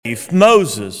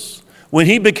Moses, when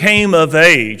he became of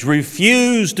age,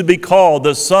 refused to be called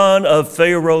the son of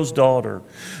Pharaoh's daughter,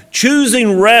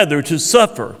 choosing rather to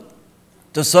suffer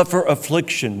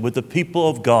affliction with the people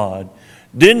of God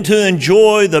than to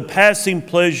enjoy the passing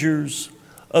pleasures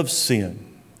of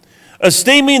sin,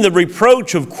 esteeming the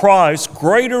reproach of Christ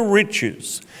greater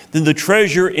riches than the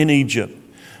treasure in Egypt,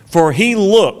 for he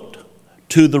looked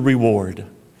to the reward.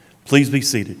 Please be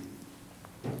seated.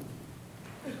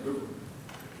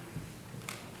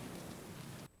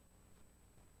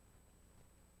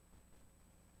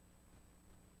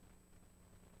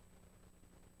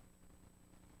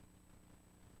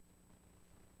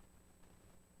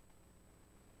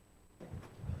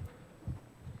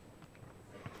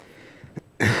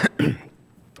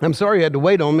 I'm sorry you had to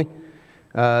wait on me.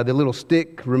 The little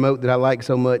stick remote that I like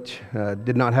so much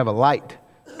did not have a light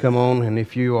come on, and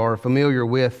if you are familiar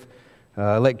with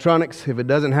electronics, if it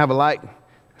doesn't have a light,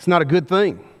 it's not a good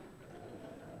thing.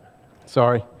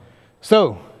 Sorry.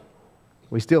 So,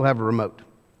 we still have a remote.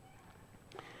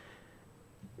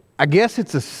 I guess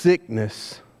it's a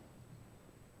sickness,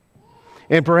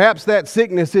 and perhaps that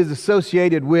sickness is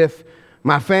associated with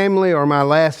my family or my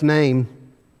last name.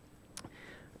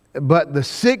 But the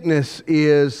sickness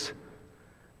is,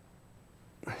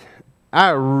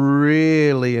 I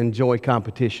really enjoy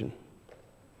competition.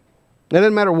 It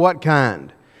doesn't matter what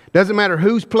kind. It doesn't matter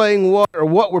who's playing what or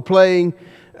what we're playing.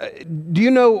 Do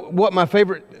you know what my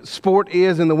favorite sport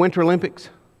is in the Winter Olympics?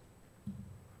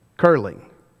 Curling.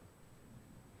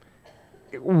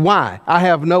 Why? I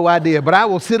have no idea. But I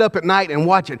will sit up at night and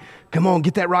watch it. Come on,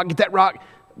 get that rock,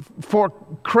 for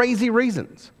crazy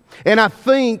reasons. And I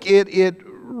think it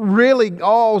really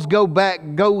all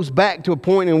goes back to a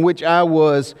point in which I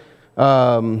was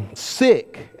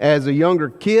sick as a younger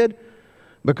kid,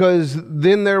 because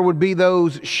then there would be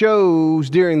those shows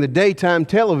during the daytime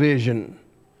television,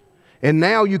 and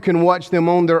now you can watch them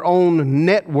on their own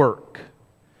network.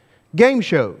 Game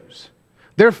shows.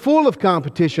 They're full of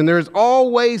competition. There's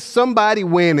always somebody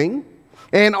winning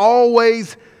and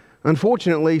always,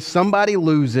 unfortunately, somebody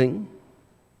losing.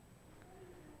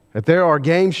 That there are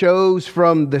game shows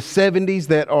from the 70s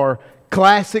that are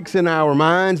classics in our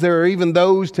minds. There are even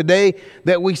those today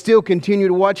that we still continue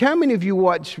to watch. How many of you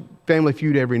watch Family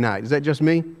Feud every night? Is that just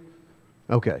me?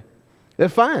 Okay.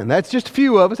 That's fine. That's just a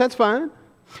few of us. That's fine.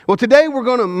 Well, today we're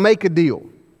going to make a deal.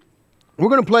 We're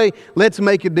going to play Let's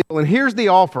Make a Deal. And here's the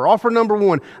offer. Offer number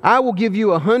one. I will give you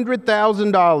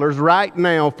 $100,000 right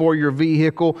now for your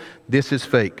vehicle. This is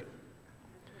fake.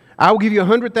 I will give you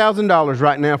 $100,000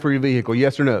 right now for your vehicle.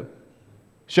 Yes or no?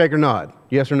 Shake or nod.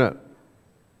 Yes or no?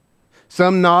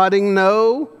 Some nodding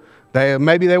no.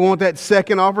 Maybe they want that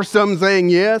second offer. Some saying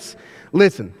yes.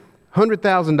 Listen,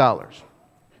 $100,000.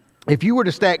 If you were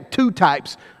to stack two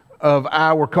types of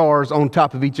our cars on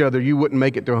top of each other, you wouldn't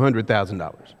make it to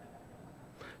 $100,000.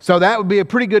 So that would be a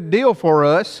pretty good deal for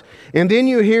us. And then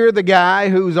you hear the guy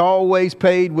who's always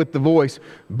paid with the voice,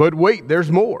 but wait,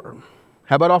 there's more.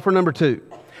 How about offer number two?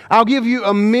 I'll give you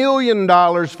 $1 million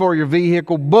for your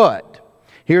vehicle, but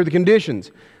here are the conditions.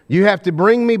 You have to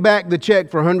bring me back the check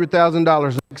for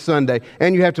 $100,000 next Sunday,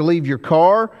 and you have to leave your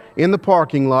car in the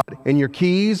parking lot and your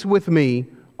keys with me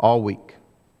all week.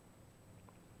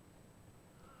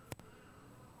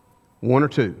 One or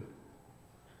two.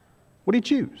 What do you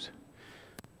choose?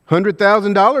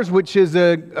 $100,000, which is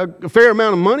a fair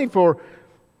amount of money for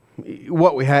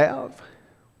what we have,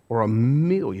 or $1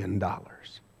 million?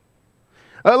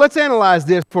 Let's analyze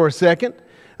this for a second.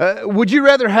 Would you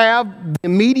rather have the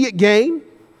immediate gain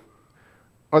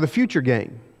or the future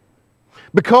gain?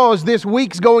 Because this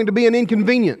week's going to be an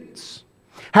inconvenience.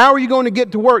 How are you going to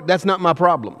get to work? That's not my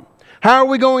problem. How are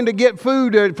we going to get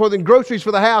food for the groceries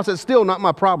for the house? That's still not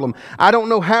my problem. I don't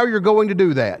know how you're going to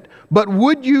do that. But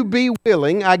would you be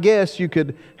willing, I guess you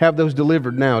could have those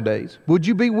delivered nowadays, would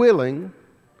you be willing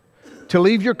to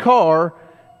leave your car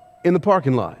in the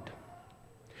parking lot?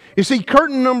 You see,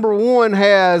 curtain number one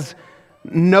has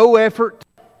no effort,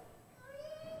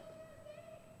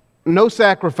 no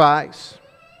sacrifice,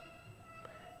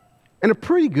 and a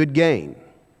pretty good gain.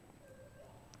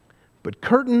 But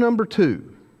curtain number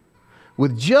two,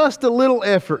 with just a little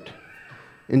effort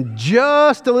and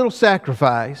just a little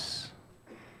sacrifice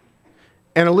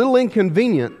and a little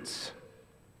inconvenience,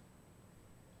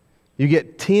 you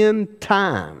get 10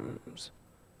 times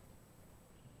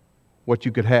what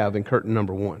you could have in curtain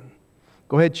number one.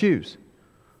 Go ahead, choose.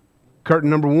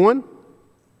 Curtain number one,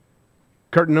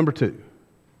 curtain number two.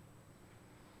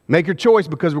 Make your choice,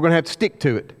 because we're going to have to stick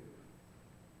to it.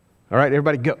 All right,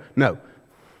 everybody go. No.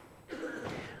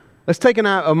 Let's take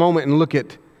a moment and look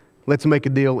at Let's Make a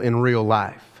Deal in real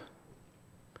life.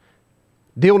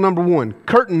 Deal number one,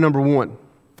 curtain number one,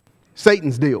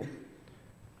 Satan's deal.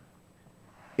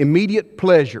 Immediate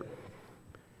pleasure,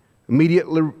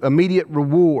 immediate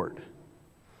reward.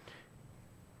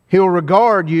 He'll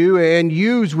regard you and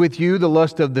use with you the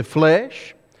lust of the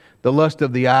flesh, the lust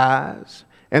of the eyes,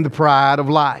 and the pride of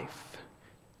life.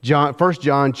 1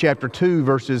 John chapter 2,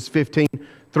 verses 15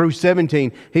 through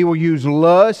 17. He will use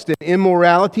lust and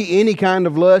immorality, any kind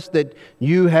of lust that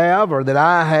you have or that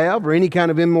I have, or any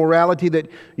kind of immorality that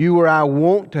you or I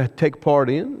want to take part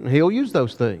in. He'll use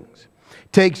those things.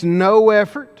 Takes no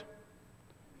effort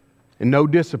and no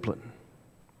discipline.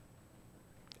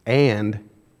 And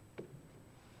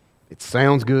it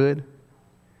sounds good,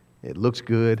 it looks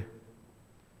good,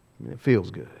 and it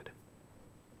feels good.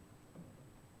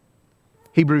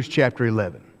 Hebrews chapter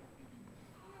 11.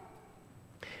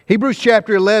 Hebrews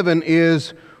chapter 11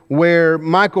 is where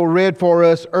Michael read for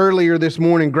us earlier this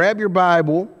morning. Grab your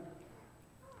Bible.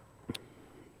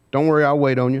 Don't worry, I'll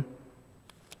wait on you.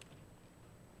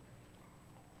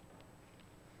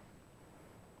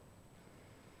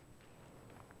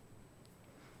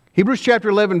 Hebrews chapter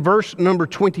 11, verse number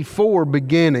 24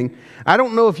 beginning. I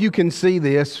don't know if you can see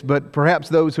this, but perhaps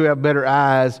those who have better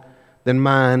eyes than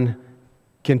mine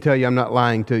can tell you I'm not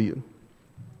lying to you.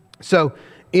 So,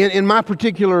 in my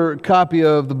particular copy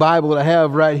of the Bible that I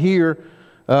have right here,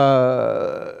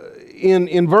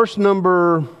 in verse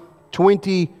number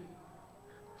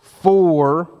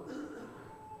 24,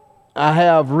 I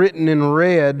have written in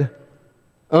red,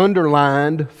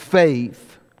 underlined, faith.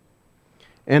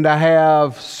 And I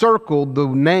have circled the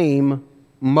name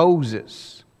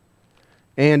Moses.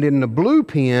 And in the blue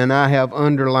pen, I have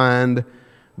underlined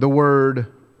the word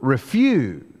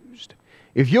refused.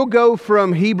 If you'll go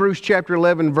from Hebrews chapter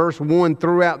 11, verse 1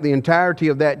 throughout the entirety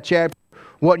of that chapter,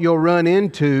 what you'll run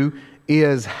into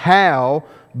is how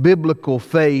biblical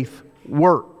faith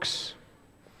works.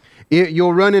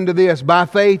 You'll run into this. By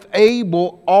faith,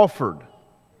 Abel offered.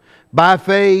 By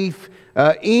faith,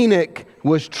 Enoch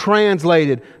was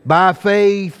translated. By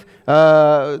faith,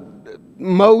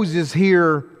 Moses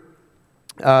here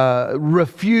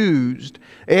refused.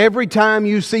 Every time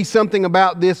you see something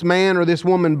about this man or this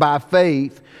woman by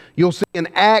faith, you'll see an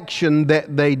action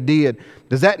that they did.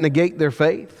 Does that negate their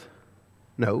faith?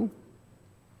 No.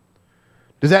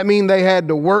 Does that mean they had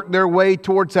to work their way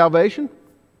toward salvation?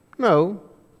 No.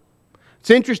 It's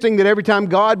interesting that every time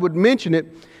God would mention it,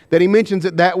 that He mentions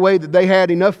it that way, that they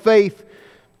had enough faith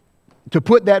to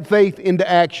put that faith into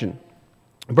action.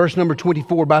 Verse number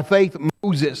 24, by faith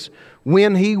Moses,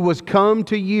 when he was come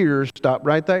to years, stop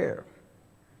right there.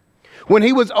 When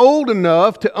he was old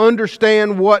enough to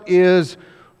understand what is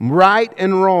right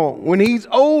and wrong, when he's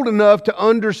old enough to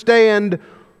understand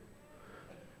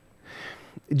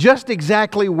just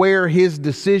exactly where his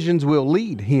decisions will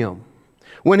lead him,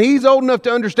 when he's old enough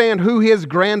to understand who his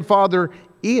grandfather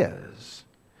is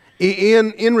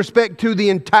in respect to the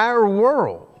entire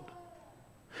world,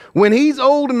 when he's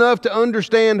old enough to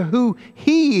understand who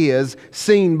he is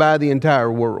seen by the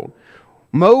entire world.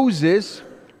 Moses,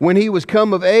 when he was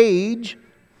come of age,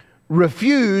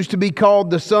 refused to be called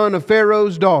the son of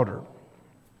Pharaoh's daughter.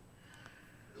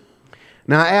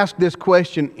 Now, I asked this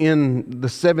question in the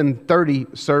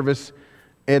 7:30 service,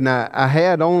 and I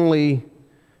had only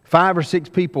 5 or 6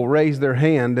 people raise their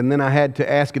hand, and then I had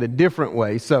to ask it a different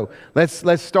way. So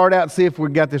let's start out and see if we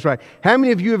got this right. How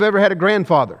many of you have ever had a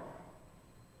grandfather?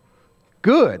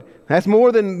 Good. That's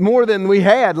more than we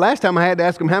had. Last time I had to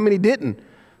ask them how many didn't,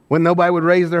 when nobody would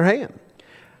raise their hand.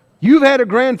 You've had a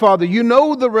grandfather. You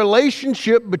know the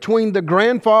relationship between the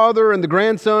grandfather and the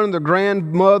grandson, the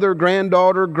grandmother,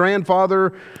 granddaughter,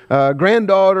 grandfather,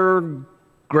 granddaughter,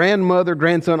 grandmother,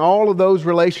 grandson. All of those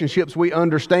relationships we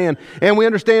understand. And we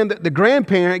understand that the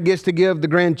grandparent gets to give the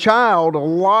grandchild a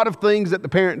lot of things that the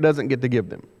parent doesn't get to give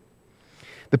them.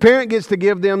 The parent gets to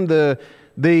give them the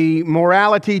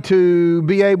morality to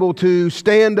be able to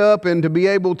stand up and to be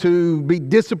able to be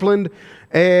disciplined.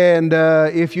 And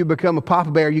if you become a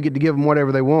papa bear, you get to give them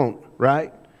whatever they want,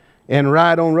 right? And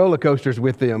ride on roller coasters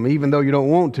with them, even though you don't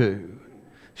want to.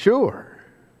 Sure.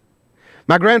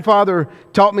 My grandfather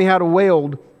taught me how to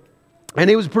weld, and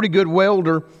he was a pretty good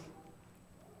welder.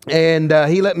 And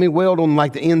he let me weld on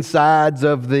like the insides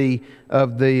of the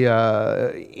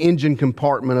engine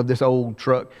compartment of this old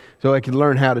truck, so I could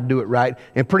learn how to do it right,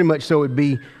 and pretty much so it'd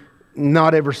be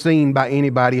not ever seen by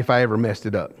anybody if I ever messed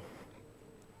it up.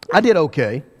 I did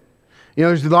okay. You know,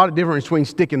 there's a lot of difference between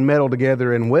sticking metal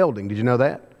together and welding. Did you know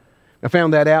that? I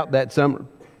found that out that summer.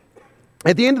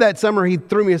 At the end of that summer, he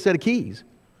threw me a set of keys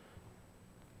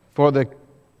for the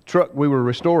truck we were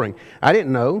restoring. I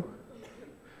didn't know.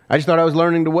 I just thought I was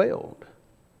learning to weld.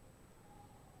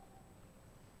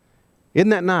 Isn't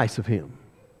that nice of him?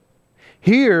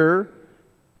 Here,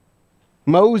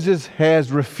 Moses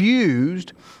has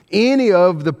refused any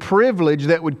of the privilege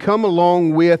that would come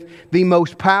along with the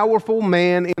most powerful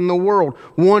man in the world.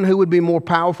 One who would be more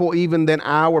powerful even than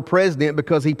our president,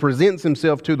 because he presents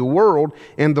himself to the world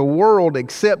and the world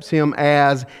accepts him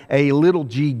as a little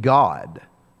g God.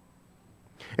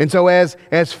 And so as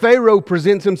Pharaoh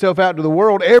presents himself out to the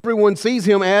world, everyone sees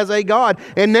him as a god.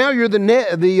 And now you're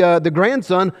the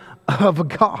grandson of a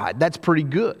god. That's pretty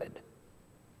good.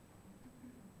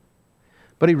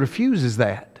 But he refuses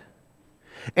that.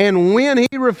 And when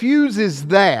he refuses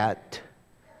that,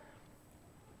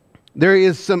 there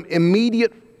is some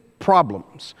immediate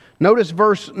problems. Notice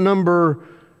verse number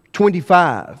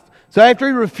 25. So after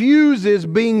he refuses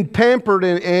being pampered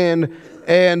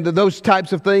and those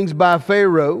types of things by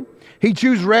Pharaoh, he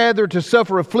chooses rather to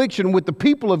suffer affliction with the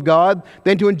people of God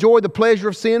than to enjoy the pleasure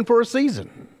of sin for a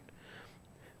season.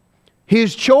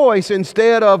 His choice,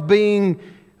 instead of being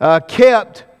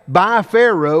kept by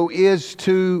Pharaoh, is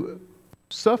to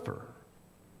suffer.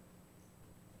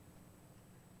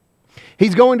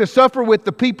 He's going to suffer with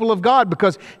the people of God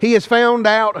because he has found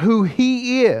out who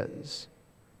he is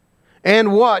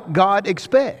and what God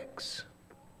expects.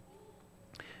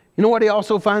 You know what he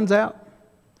also finds out?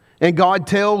 And God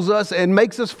tells us and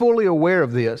makes us fully aware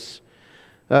of this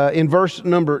in verse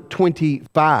number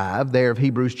 25 there of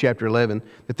Hebrews chapter 11,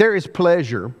 that there is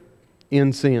pleasure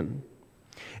in sin.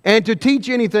 And to teach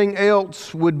anything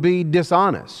else would be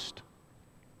dishonest.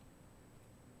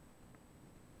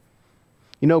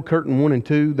 You know, curtain 1 and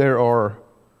 2, there are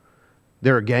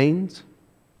gains.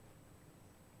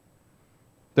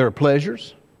 There are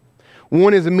pleasures.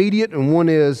 One is immediate and one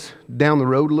is down the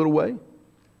road a little way.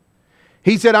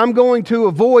 He said, I'm going to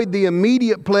avoid the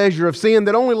immediate pleasure of sin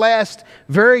that only lasts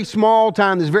very small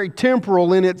time, that's very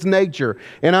temporal in its nature.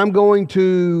 And I'm going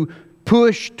to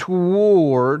push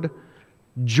toward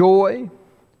joy,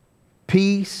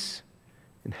 peace,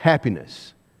 and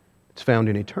happiness that's found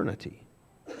in eternity.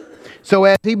 So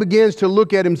as he begins to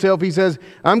look at himself, he says,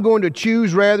 I'm going to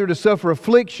choose rather to suffer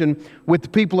affliction with the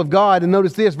people of God. And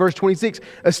notice this, verse 26,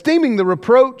 esteeming the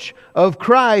reproach of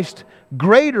Christ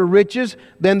greater riches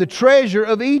than the treasure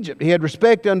of Egypt. He had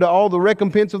respect unto all the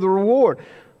recompense of the reward.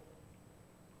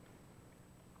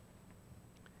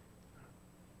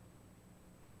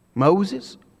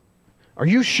 Moses, are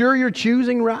you sure you're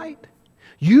choosing right?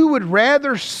 You would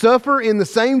rather suffer in the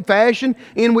same fashion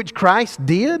in which Christ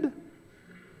did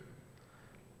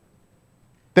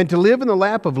than to live in the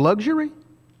lap of luxury?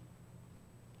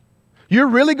 You're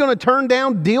really going to turn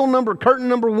down curtain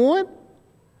number 1?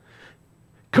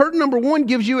 Curtain number 1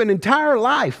 gives you an entire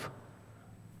life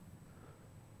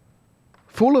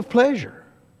full of pleasure.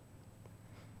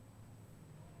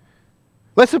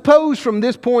 Let's suppose from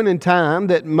this point in time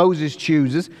that Moses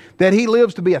chooses that he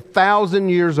lives to be 1,000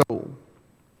 years old.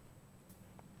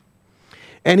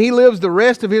 And he lives the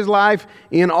rest of his life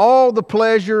in all the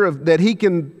pleasure that he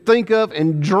can think of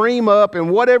and dream up,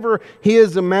 and whatever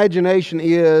his imagination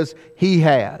is, he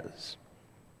has.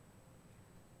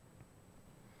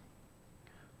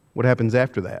 What happens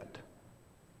after that?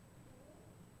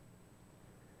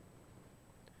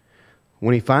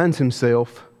 When he finds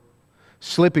himself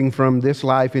slipping from this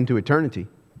life into eternity,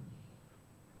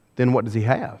 then what does he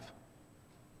have?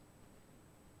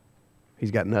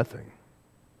 He's got nothing.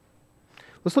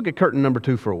 Let's look at curtain number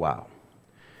 2 for a while.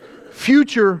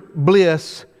 Future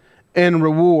bliss and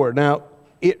reward. Now,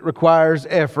 it requires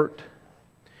effort.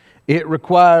 It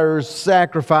requires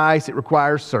sacrifice. It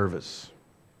requires service.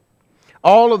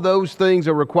 All of those things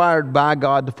are required by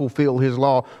God to fulfill His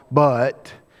law,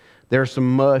 but there are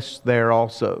some musts there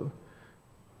also.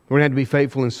 We're going to have to be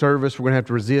faithful in service. We're going to have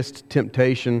to resist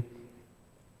temptation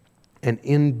and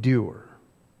endure.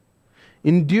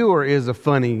 Endure is a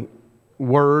funny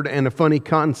word and a funny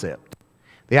concept.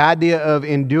 The idea of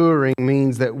enduring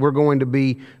means that we're going to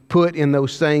be put in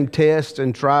those same tests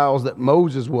and trials that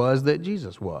Moses was, that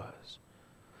Jesus was.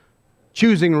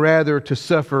 Choosing rather to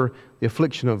suffer the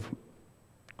affliction of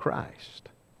Christ.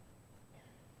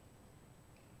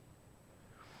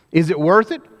 Is it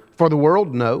worth it for the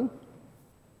world? No.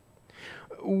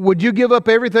 Would you give up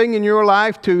everything in your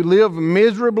life to live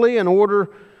miserably in order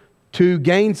to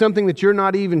gain something that you're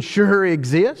not even sure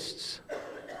exists?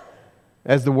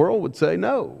 As the world would say,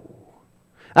 no.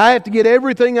 I have to get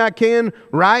everything I can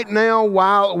right now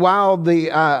while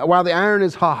the iron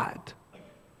is hot.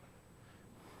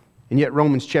 And yet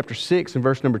Romans chapter 6 and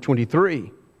verse number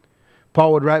 23,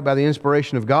 Paul would write by the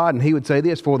inspiration of God, and he would say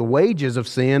this, for the wages of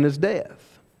sin is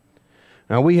death.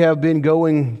 Now, we have been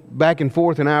going back and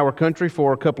forth in our country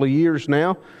for a couple of years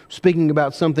now, speaking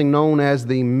about something known as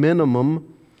the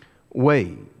minimum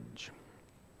wage.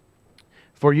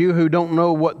 For you who don't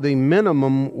know what the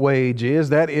minimum wage is,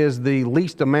 that is the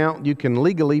least amount you can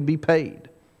legally be paid.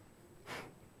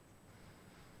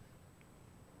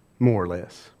 More or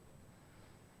less.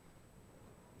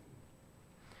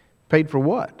 Paid for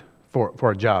what?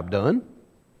 For a job done?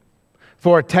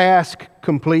 For a task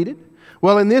completed?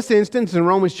 Well, in this instance, in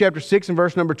Romans chapter 6 and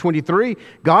verse number 23,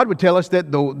 God would tell us that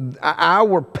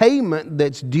our payment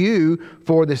that's due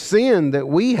for the sin that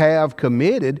we have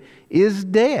committed is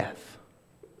death.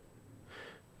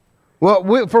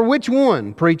 Well, for which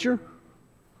one, preacher?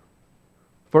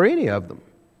 For any of them.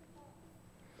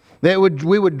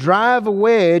 We would drive a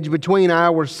wedge between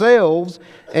ourselves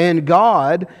and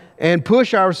God and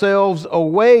push ourselves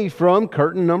away from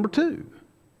curtain number 2.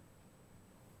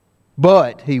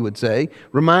 But, he would say,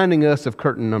 reminding us of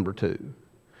curtain number 2,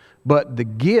 but the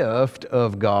gift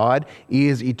of God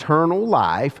is eternal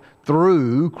life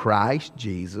through Christ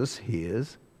Jesus,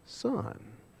 His Son.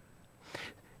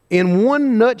 In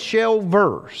one nutshell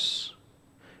verse,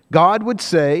 God would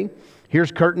say,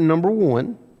 here's curtain number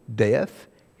 1, death.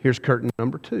 Here's curtain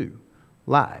number 2,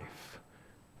 life.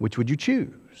 Which would you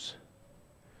choose?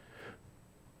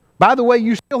 By the way,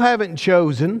 you still haven't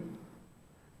chosen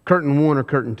curtain 1 or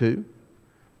curtain 2.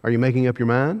 Are you making up your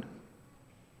mind?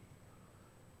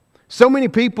 So many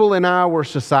people in our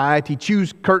society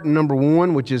choose curtain number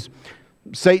 1, which is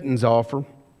Satan's offer,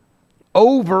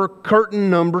 over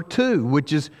curtain number 2,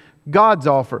 which is God's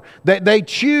offer. They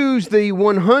choose the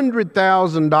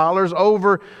 $100,000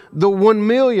 over the $1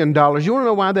 million. You want to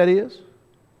know why that is?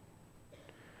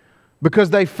 Because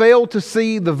they fail to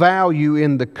see the value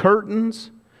in the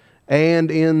curtains and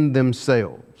in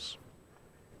themselves.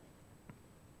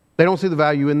 They don't see the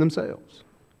value in themselves.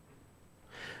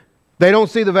 They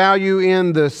don't see the value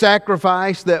in the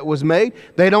sacrifice that was made.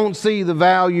 They don't see the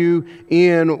value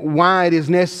in why it is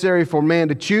necessary for man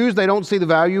to choose. They don't see the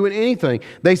value in anything.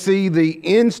 They see the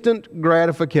instant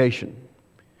gratification.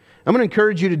 I'm going to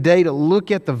encourage you today to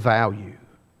look at the value.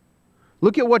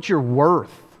 Look at what you're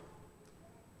worth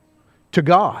to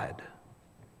God.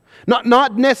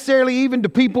 Not necessarily even to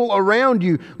people around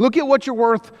you. Look at what you're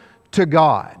worth to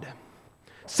God.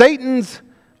 Satan's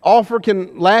offer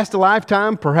can last a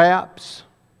lifetime, perhaps.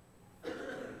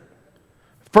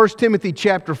 1 Timothy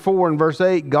chapter 4 and verse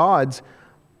 8, God's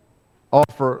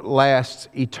offer lasts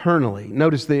eternally.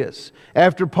 Notice this.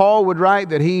 After Paul would write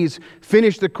that he's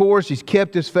finished the course, he's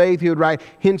kept his faith, he would write,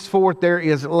 henceforth there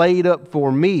is laid up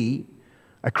for me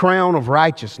a crown of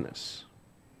righteousness.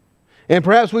 And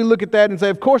perhaps we look at that and say,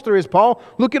 of course there is, Paul.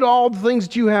 Look at all the things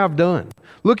that you have done.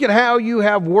 Look at how you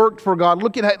have worked for God.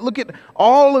 Look at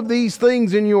all of these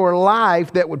things in your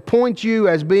life that would point you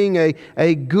as being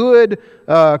a good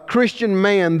Christian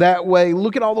man that way.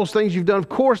 Look at all those things you've done. Of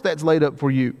course that's laid up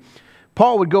for you.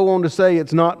 Paul would go on to say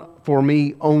it's not for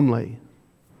me only.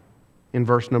 In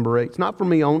verse number 8. It's not for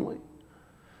me only,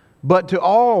 but to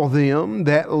all them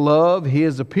that love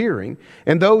His appearing.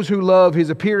 And those who love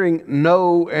His appearing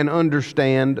know and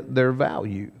understand their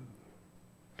value.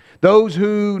 Those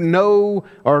who know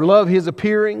or love His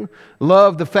appearing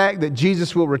love the fact that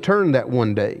Jesus will return that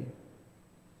one day.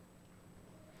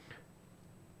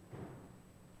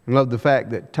 And love the fact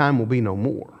that time will be no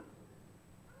more.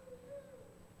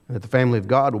 And that the family of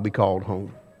God will be called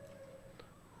home.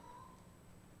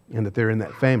 And that they're in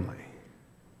that family.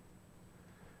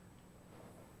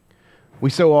 We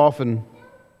so often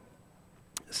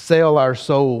sell our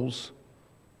souls.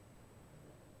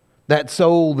 That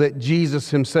soul that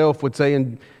Jesus Himself would say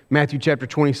in Matthew chapter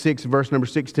 26, verse number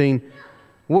 16,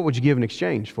 what would you give in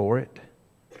exchange for it?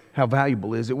 How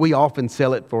valuable is it? We often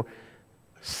sell it for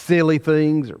silly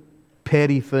things or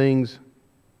petty things,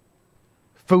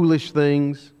 foolish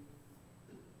things.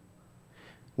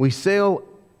 We sell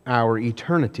our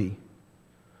eternity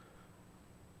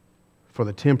for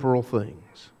the temporal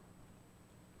things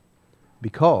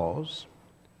because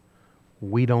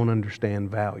we don't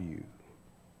understand value.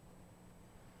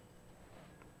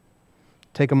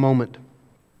 Take a moment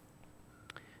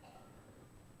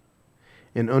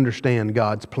and understand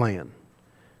God's plan.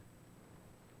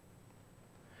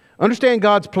 Understand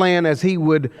God's plan as He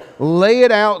would lay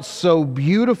it out so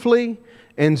beautifully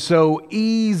and so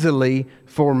easily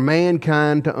for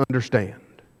mankind to understand.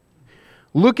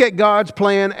 Look at God's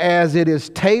plan as it is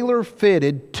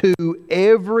tailor-fitted to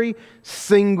every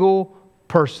single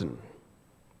person.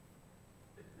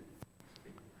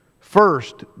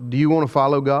 First, do you want to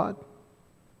follow God?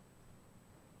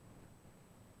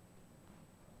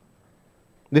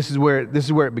 This is where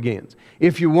it begins.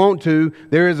 If you want to,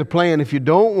 there is a plan. If you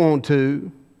don't want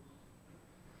to,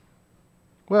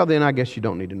 well, then I guess you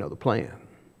don't need to know the plan.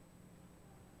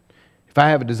 If I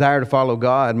have a desire to follow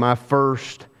God, my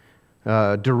first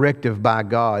directive by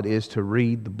God is to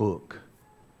read the book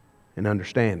and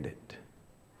understand it.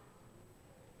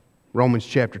 Romans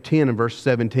chapter 10 and verse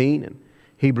 17 and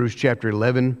Hebrews chapter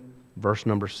 11, verse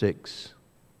number 6.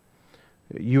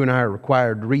 You and I are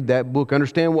required to read that book,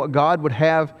 understand what God would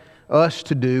have us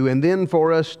to do, and then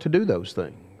for us to do those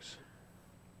things.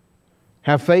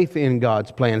 Have faith in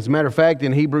God's plan. As a matter of fact,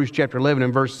 in Hebrews chapter 11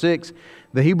 and verse 6,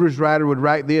 the Hebrews writer would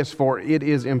write this, "For it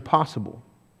is impossible.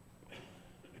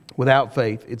 Without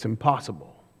faith, it's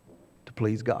impossible to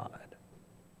please God."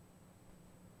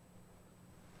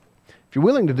 If you're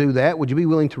willing to do that, would you be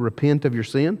willing to repent of your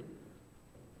sin?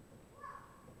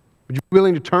 Would you be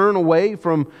willing to turn away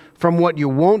from what you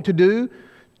want to do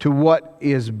to what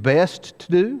is best to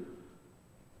do?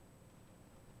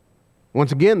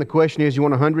 Once again, the question is, you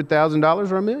want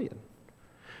 $100,000 or $1 million?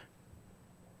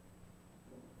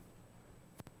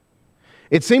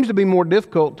 It seems to be more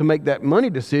difficult to make that money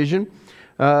decision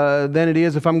than it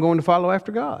is if I'm going to follow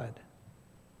after God.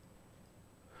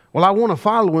 Well, I want to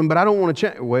follow Him, but I don't want to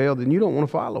change. Well, then you don't want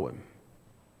to follow Him.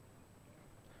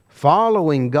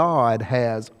 Following God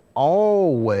has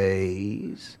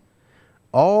always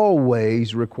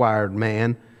required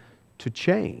man to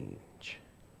change.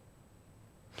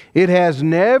 It has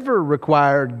never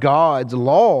required God's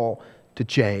law to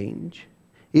change.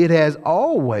 It has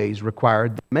always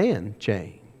required that man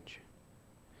change.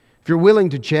 If you're willing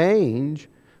to change,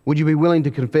 would you be willing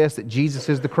to confess that Jesus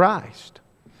is the Christ,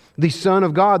 the Son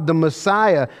of God, the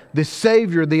Messiah, the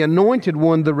Savior, the Anointed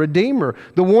One, the Redeemer,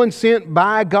 the one sent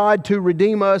by God to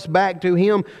redeem us back to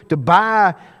Him, to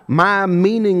buy my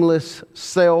meaningless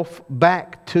self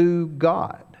back to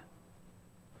God?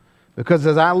 Because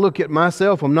as I look at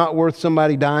myself, I'm not worth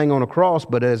somebody dying on a cross,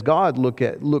 but as God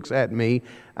looks at me,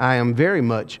 I am very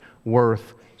much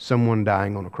worth someone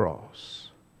dying on a cross.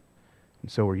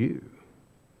 And so are you.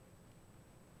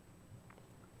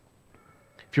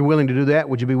 If you're willing to do that,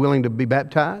 would you be willing to be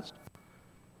baptized?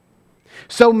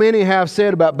 So many have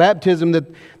said about baptism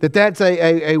that's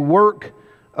a work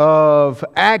of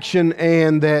action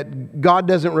and that God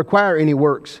doesn't require any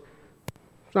works.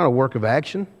 It's not a work of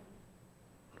action.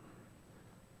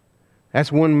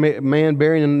 That's one man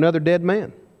burying another dead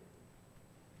man.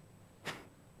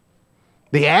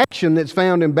 The action that's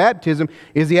found in baptism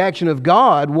is the action of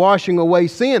God washing away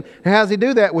sin. How does He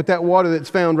do that with that water that's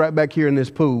found right back here in this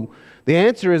pool? The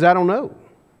answer is, I don't know.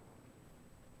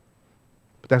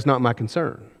 But that's not my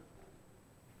concern.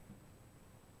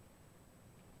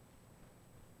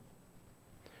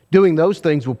 Doing those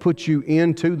things will put you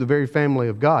into the very family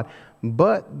of God,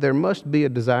 but there must be a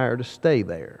desire to stay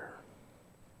there.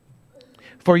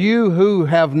 For you who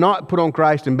have not put on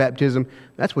Christ in baptism,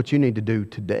 that's what you need to do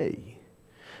today.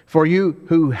 For you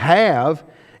who have,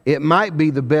 it might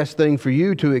be the best thing for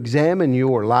you to examine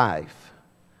your life.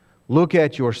 Look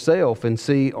at yourself and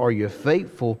see, are you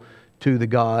faithful to the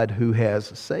God who has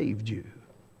saved you?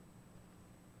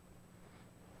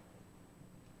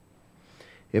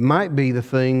 It might be the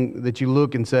thing that you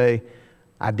look and say,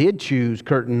 I did choose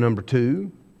curtain number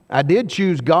 2. I did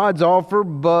choose God's offer,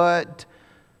 but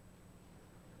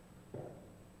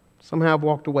somehow I've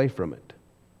walked away from it.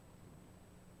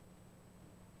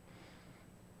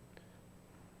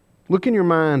 Look in your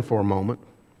mind for a moment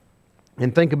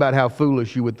and think about how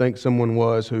foolish you would think someone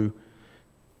was who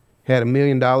had $1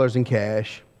 million in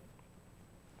cash,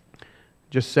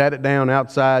 just sat it down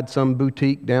outside some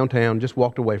boutique downtown, just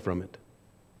walked away from it.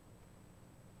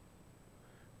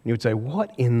 You would say,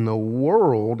 what in the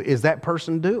world is that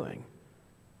person doing?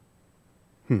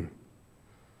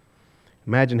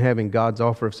 Imagine having God's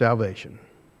offer of salvation,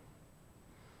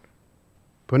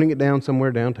 putting it down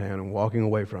somewhere downtown and walking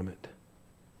away from it.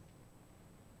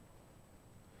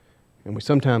 And we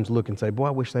sometimes look and say, boy,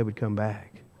 I wish they would come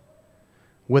back.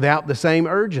 Without the same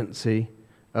urgency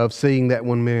of seeing that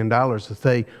 $1 million to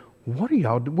say, what are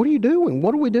you doing?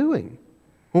 What are we doing?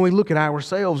 When we look at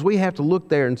ourselves, we have to look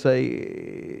there and say,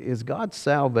 is God's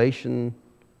salvation,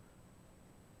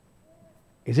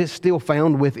 is it still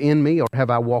found within me, or have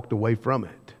I walked away from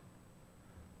it?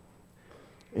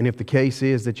 And if the case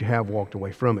is that you have walked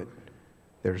away from it,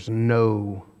 there's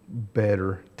no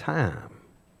better time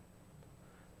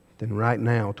than right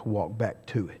now to walk back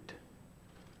to it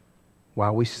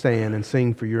while we stand and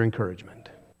sing for your encouragement.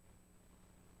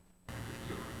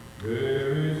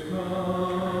 There is